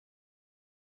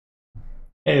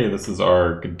Hey, this is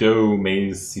our Godot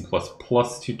Maze C++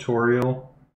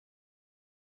 tutorial.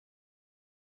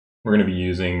 We're going to be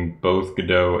using both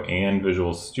Godot and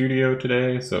Visual Studio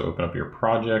today, so open up your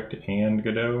project and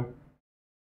Godot.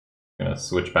 I'm going to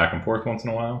switch back and forth once in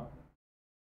a while.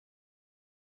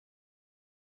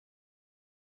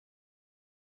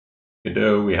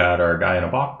 Godot, we had our guy in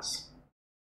a box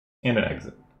and an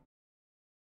exit.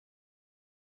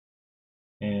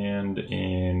 And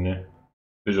in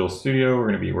Visual Studio, we're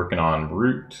going to be working on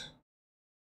root.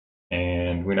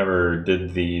 And we never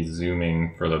did the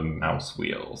zooming for the mouse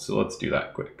wheel, so let's do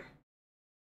that quick.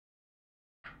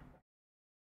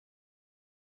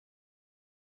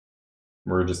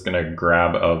 We're just going to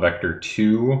grab a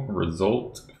vector2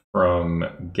 result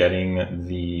from getting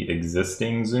the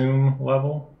existing zoom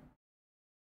level.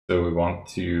 So we want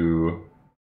to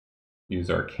use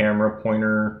our camera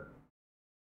pointer,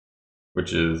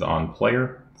 which is on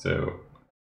player. So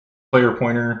player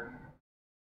pointer,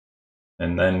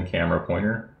 and then camera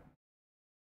pointer,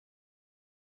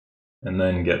 and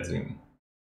then get zoom.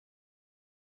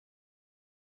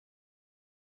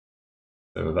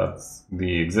 So that's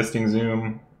the existing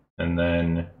zoom, and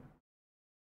then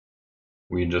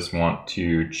we just want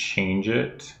to change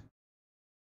it.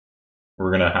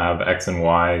 We're going to have X and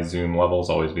Y zoom levels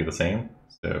always be the same.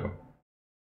 So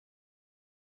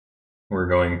we're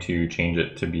going to change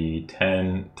it to be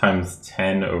 10 times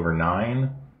 10 over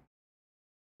 9.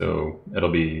 So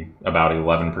it'll be about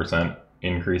 11%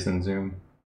 increase in zoom.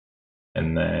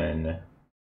 And then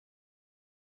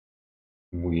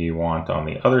we want on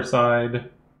the other side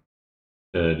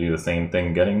to do the same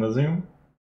thing, getting the zoom.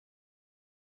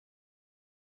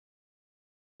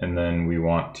 And then we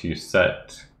want to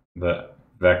set the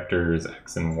vectors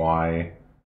X and Y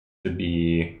to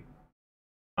be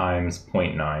times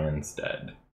 0.9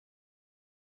 instead.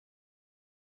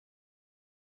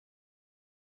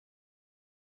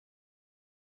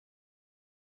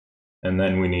 And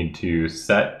then we need to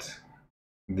set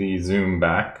the zoom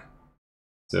back.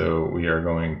 So we are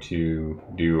going to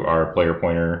do our player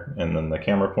pointer and then the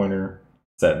camera pointer,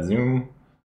 set zoom,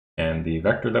 and the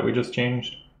vector that we just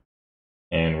changed.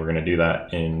 And we're going to do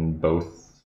that in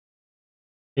both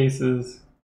cases.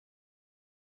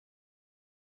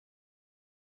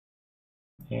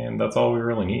 And that's all we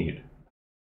really need.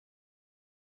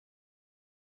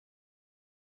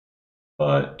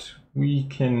 But we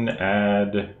can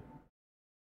add,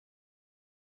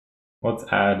 let's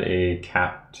add a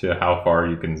cap to how far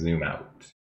you can zoom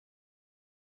out.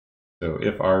 So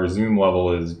if our zoom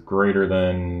level is greater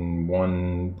than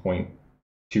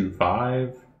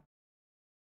 1.25,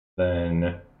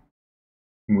 then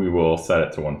we will set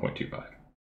it to 1.25.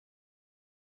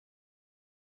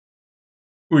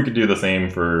 We could do the same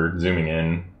for zooming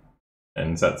in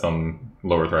and set some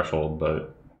lower threshold,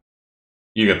 but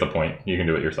you get the point. You can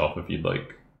do it yourself if you'd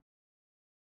like.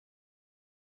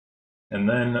 And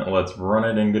then let's run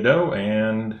it in Godot,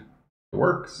 and it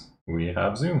works. We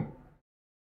have zoom.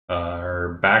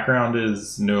 Our background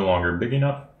is no longer big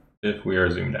enough if we are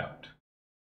zoomed out.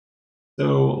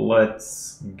 So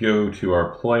let's go to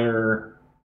our player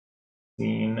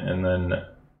scene, and then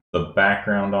the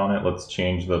background on it, let's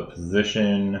change the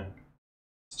position.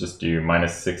 Let's just do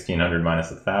minus 1600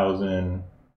 minus 1000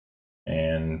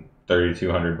 and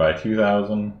 3200 by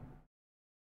 2000.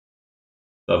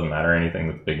 Doesn't matter, anything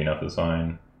that's big enough is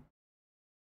fine.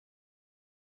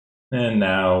 And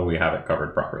now we have it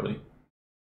covered properly.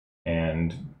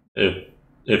 And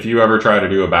if you ever try to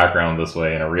do a background this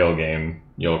way in a real game,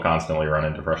 you'll constantly run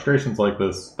into frustrations like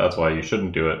this. That's why you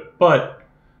shouldn't do it. But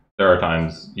there are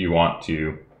times you want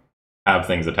to have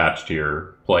things attached to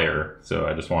your player, so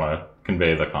I just want to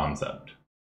convey the concept.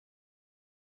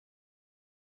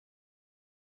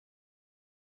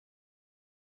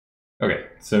 Okay,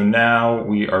 so now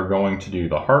we are going to do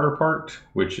the harder part,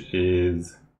 which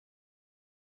is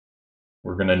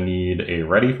we're going to need a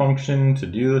ready function to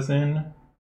do this in.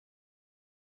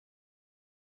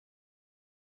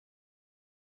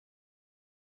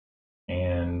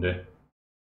 And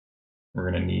we're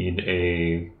going to need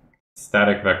a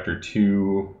static vector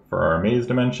 2 for our maze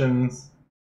dimensions.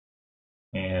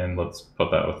 And let's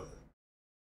put that with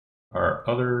our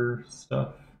other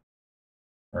stuff,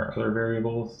 our other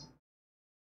variables.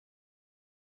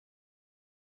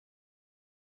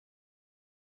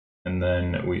 And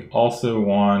then we also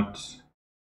want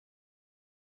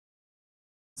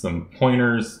some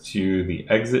pointers to the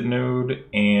exit node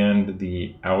and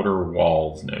the outer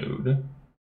walls node.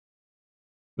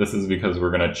 This is because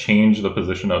we're going to change the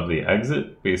position of the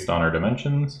exit based on our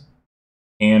dimensions,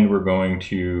 and we're going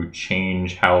to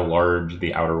change how large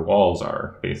the outer walls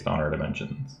are based on our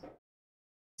dimensions.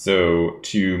 So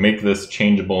to make this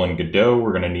changeable in Godot,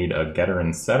 we're going to need a getter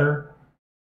and setter.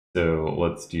 So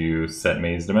let's do set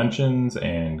maze dimensions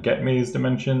and get maze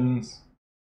dimensions.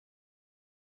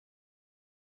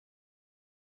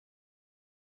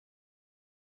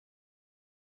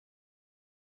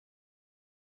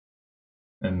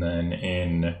 And then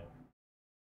in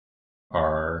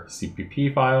our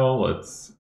CPP file,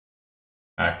 let's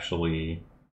actually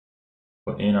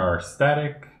put in our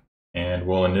static, and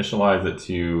we'll initialize it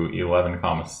to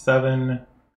 11,7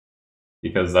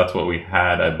 because that's what we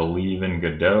had, I believe, in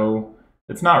Godot.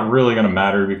 It's not really going to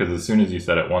matter because as soon as you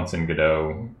set it once in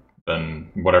Godot, then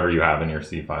whatever you have in your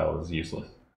C file is useless.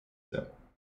 So,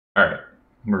 all right,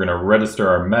 we're going to register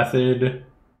our method,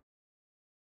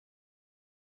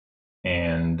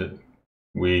 and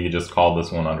we just called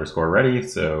this one _ready,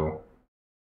 so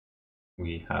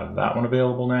we have that one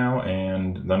available now,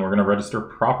 and then we're going to register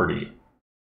property.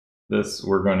 This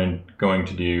we're going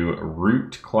to do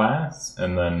root class,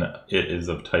 and then it is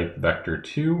of type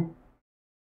vector2.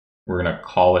 We're going to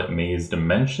call it maze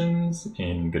dimensions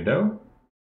in Godot,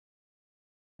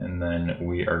 and then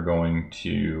we are going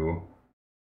to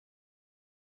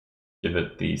give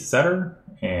it the setter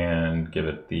and give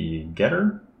it the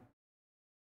getter.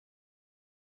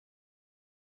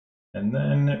 And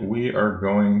then we are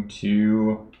going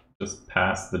to just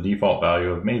pass the default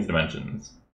value of maze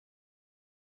dimensions.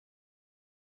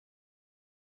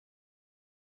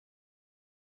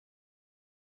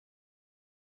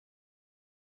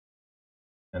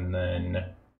 And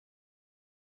then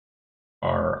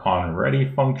our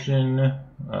onReady function,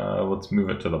 let's move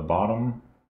it to the bottom.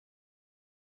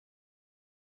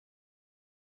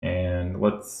 And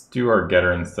let's do our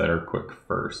getter and setter quick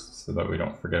first so that we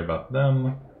don't forget about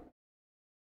them.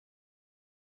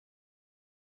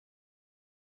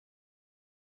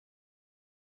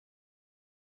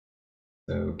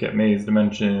 So get maze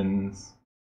dimensions,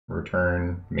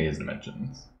 return maze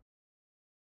dimensions.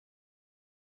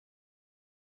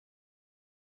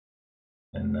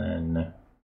 And then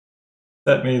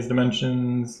set maze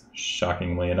dimensions.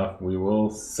 Shockingly enough, we will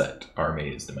set our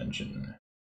maze dimension.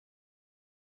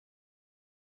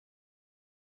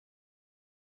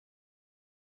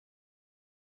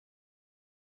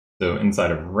 So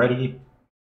inside of ready,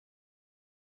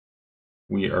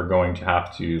 we are going to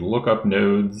have to look up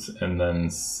nodes and then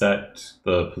set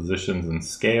the positions and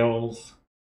scales.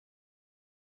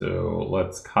 So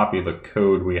let's copy the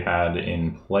code we had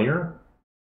in player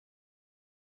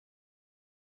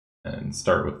and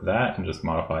start with that and just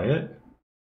modify it.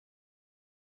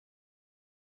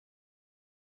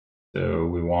 So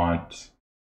we want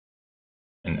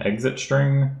an exit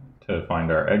string to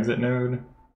find our exit node.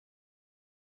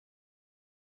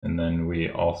 And then we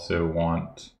also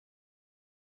want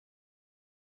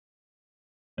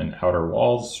an outer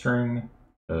walls string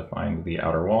to find the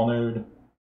outer wall node.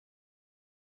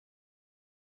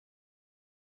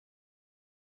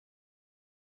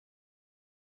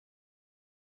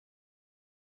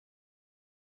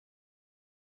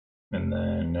 And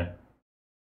then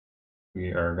we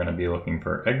are going to be looking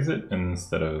for exit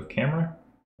instead of camera,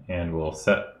 and we'll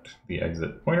set the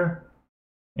exit pointer,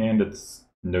 and it's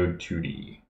node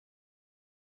 2D.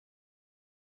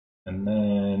 And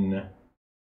then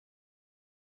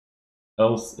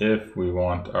else if we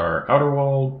want our outer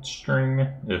wall string,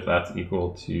 if that's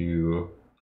equal to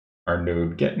our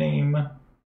node get name,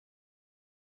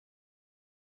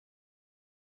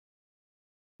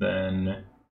 then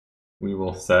we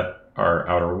will set our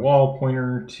outer wall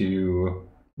pointer to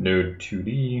node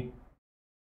 2D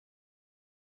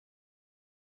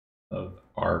of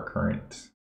our current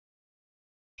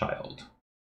child.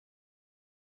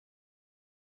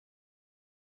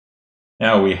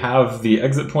 Now we have the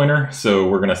exit pointer, so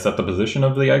we're going to set the position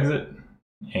of the exit,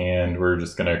 and we're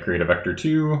just going to create a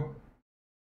vector2.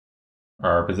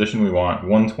 Our position, we want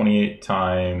 128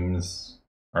 times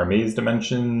our maze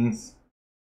dimensions,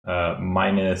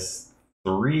 minus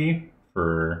 3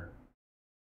 for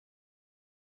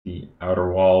the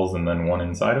outer walls, and then 1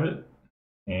 inside of it.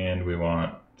 And we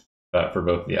want that for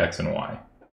both the x and y.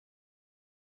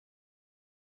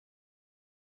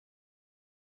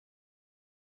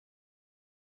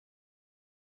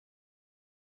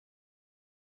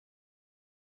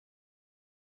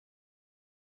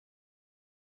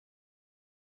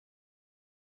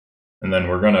 And then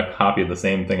we're going to copy the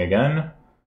same thing again,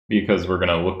 because we're going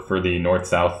to look for the north,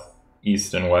 south,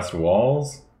 east, and west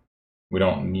walls. We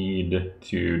don't need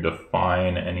to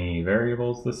define any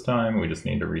variables this time. We just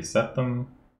need to reset them.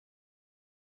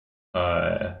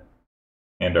 And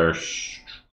our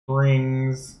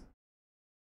strings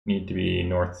need to be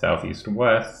north, south, east,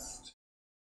 west.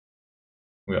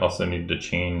 We also need to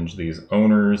change these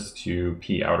owners to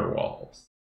p outer walls.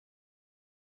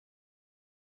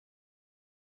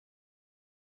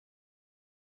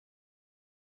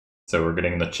 So we're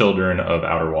getting the children of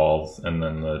outer walls and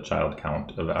then the child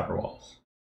count of outer walls.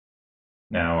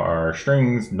 Now our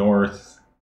strings north,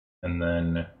 and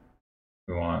then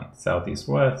we want southeast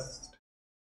west.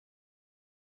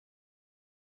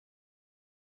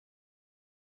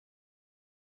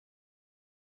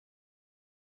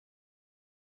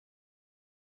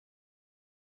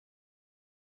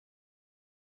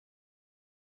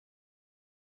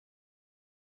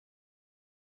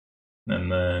 And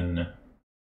then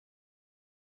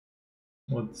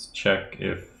let's check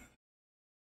if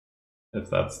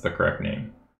that's the correct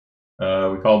name.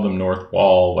 We called them north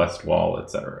wall, west wall,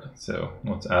 etc. So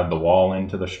let's add the wall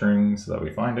into the string so that we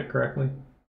find it correctly.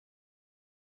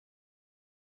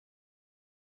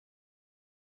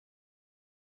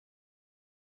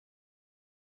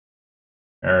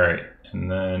 All right,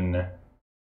 and then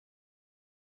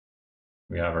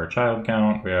we have our child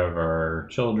count, we have our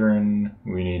children.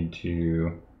 We need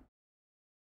to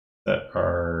set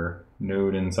our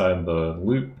node inside the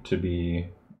loop to be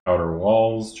outer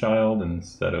walls child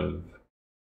instead of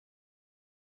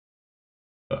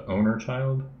the owner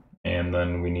child. And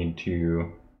then we need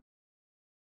to,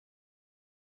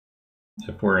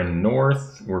 if we're in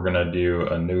north, we're gonna do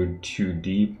a node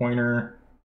 2D pointer.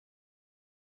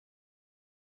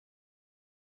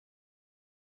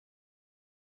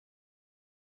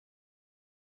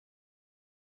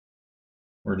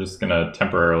 We're just gonna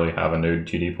temporarily have a node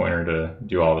 2D pointer to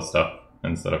do all the stuff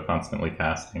instead of constantly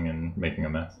casting and making a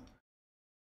mess.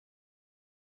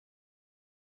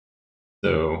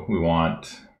 So we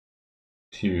want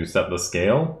to set the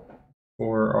scale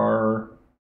for our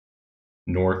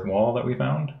north wall that we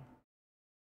found.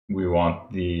 We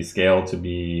want the scale to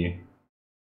be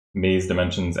maze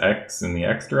dimensions x in the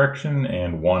x direction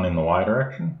and 1 in the y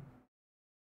direction.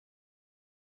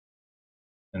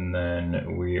 And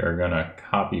then we are going to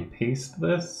copy paste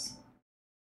this.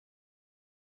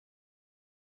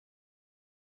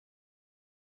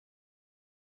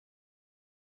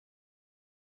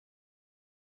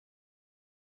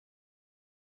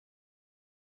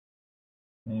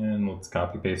 And let's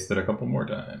copy paste it a couple more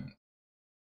times.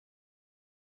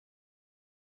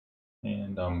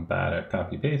 And I'm bad at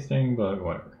copy pasting, but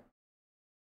whatever.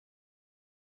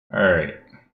 All right,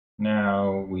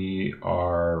 now we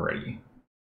are ready.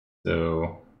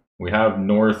 So we have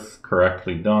north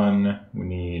correctly done. We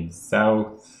need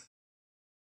south.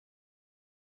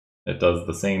 It does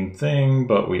the same thing,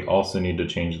 but we also need to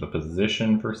change the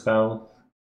position for south.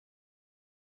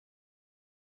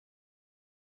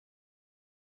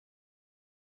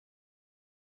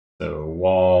 So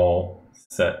wall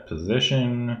set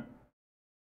position,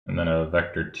 and then a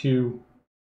vector 2,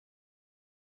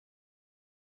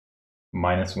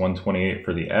 minus 128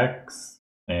 for the x,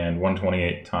 and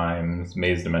 128 times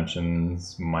maze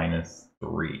dimensions minus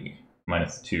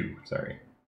 2, sorry.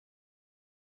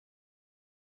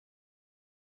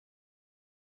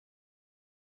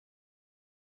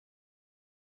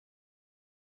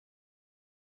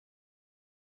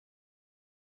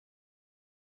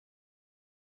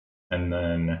 And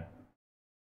then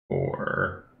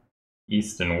for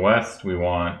east and west, we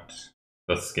want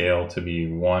the scale to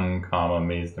be 1 comma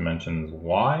maze dimensions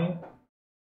y.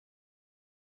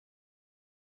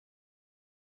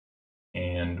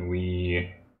 And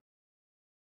we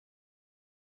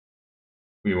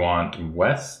want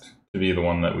west to be the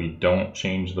one that we don't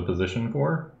change the position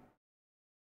for,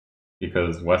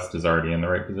 because west is already in the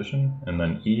right position. And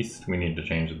then east, we need to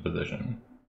change the position.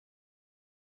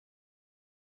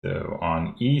 So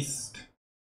on east,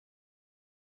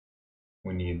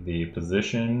 we need the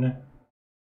position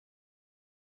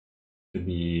to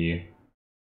be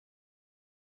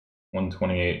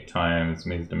 128 times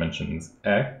maze dimensions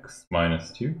x minus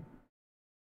 2,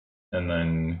 and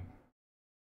then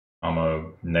comma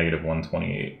negative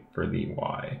 128 for the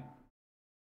y.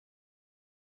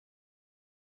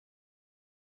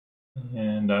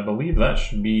 And I believe that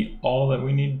should be all that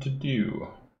we need to do.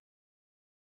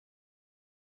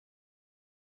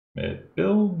 It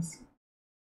builds,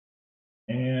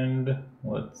 and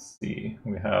let's see,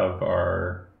 we have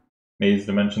our maze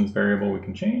dimensions variable we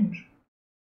can change.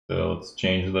 So let's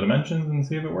change the dimensions and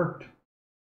see if it worked.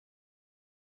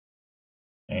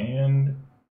 And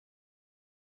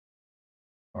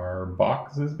our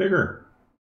box is bigger.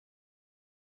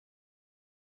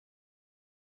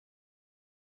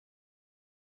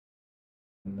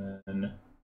 And then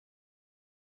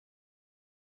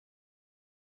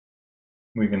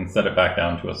we can set it back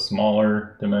down to a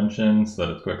smaller dimension so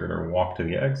that it's quicker to walk to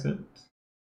the exit.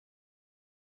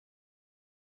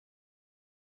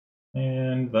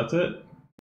 and that's it.